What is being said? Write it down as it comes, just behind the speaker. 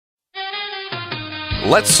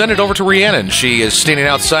let's send it over to Rhiannon. She is standing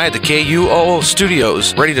outside the KUOO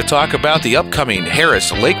studios, ready to talk about the upcoming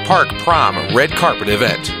Harris Lake Park Prom red carpet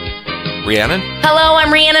event. Rhiannon? Hello,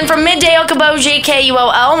 I'm Rhiannon from Midday Okoboji,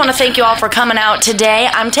 KUOO. I want to thank you all for coming out today.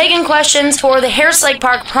 I'm taking questions for the Harris Lake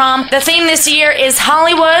Park Prom. The theme this year is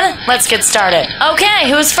Hollywood. Let's get started. Okay,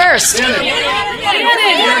 who's first?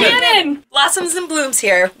 Rhiannon! Blossoms and Blooms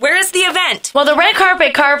here. Where is the event? Well, the red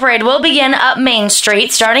carpet car parade will begin up Main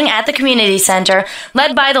Street, starting at the community center,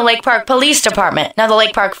 led by the Lake Park Police Department. Now, the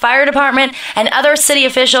Lake Park Fire Department and other city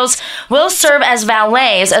officials will serve as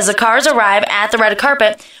valets as the cars arrive at the red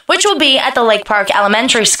carpet, which will be at the Lake Park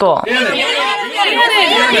Elementary School.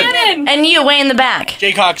 Rhiannon! And you, way in the back.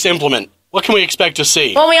 Jaycock's implement. What can we expect to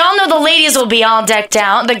see? Well, we all know the ladies will be all decked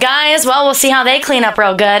out. The guys, well, we'll see how they clean up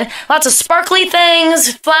real good. Lots of sparkly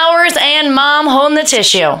things, flowers, and Mom holding the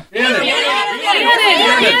tissue.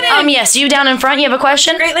 Yes, you down in front, you have a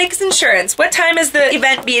question? Great Lakes Insurance. What time is the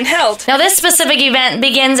event being held? Now, this specific event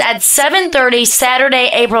begins at 7:30 Saturday,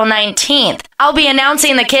 April 19th. I'll be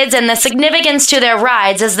announcing the kids and the significance to their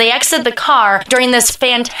rides as they exit the car during this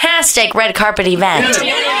fantastic red carpet event.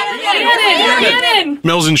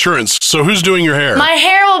 Mel's Insurance. So who's doing your hair? My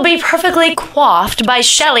hair will be perfectly coiffed by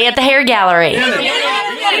Shelly at the hair gallery.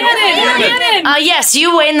 Yes,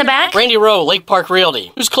 you way in the back? Randy Rowe, Lake Park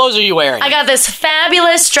Realty. Whose clothes are you wearing? I got this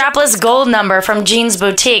fabulous strapless gold number from Jean's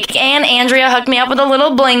Boutique, and Andrea hooked me up with a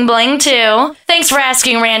little bling bling too. Thanks for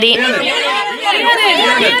asking, Randy.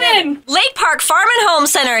 Lake Park Farm and Home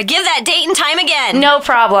Center. Give that date and time again. No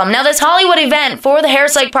problem. Now, this Hollywood event for the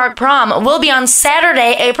Harris Lake Park Prom will be on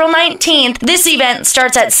Saturday, April 19th. This event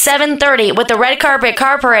starts at 7:30 with the red carpet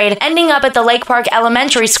car parade ending up at the Lake Park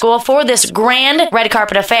Elementary School for this grand red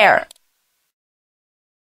carpet affair.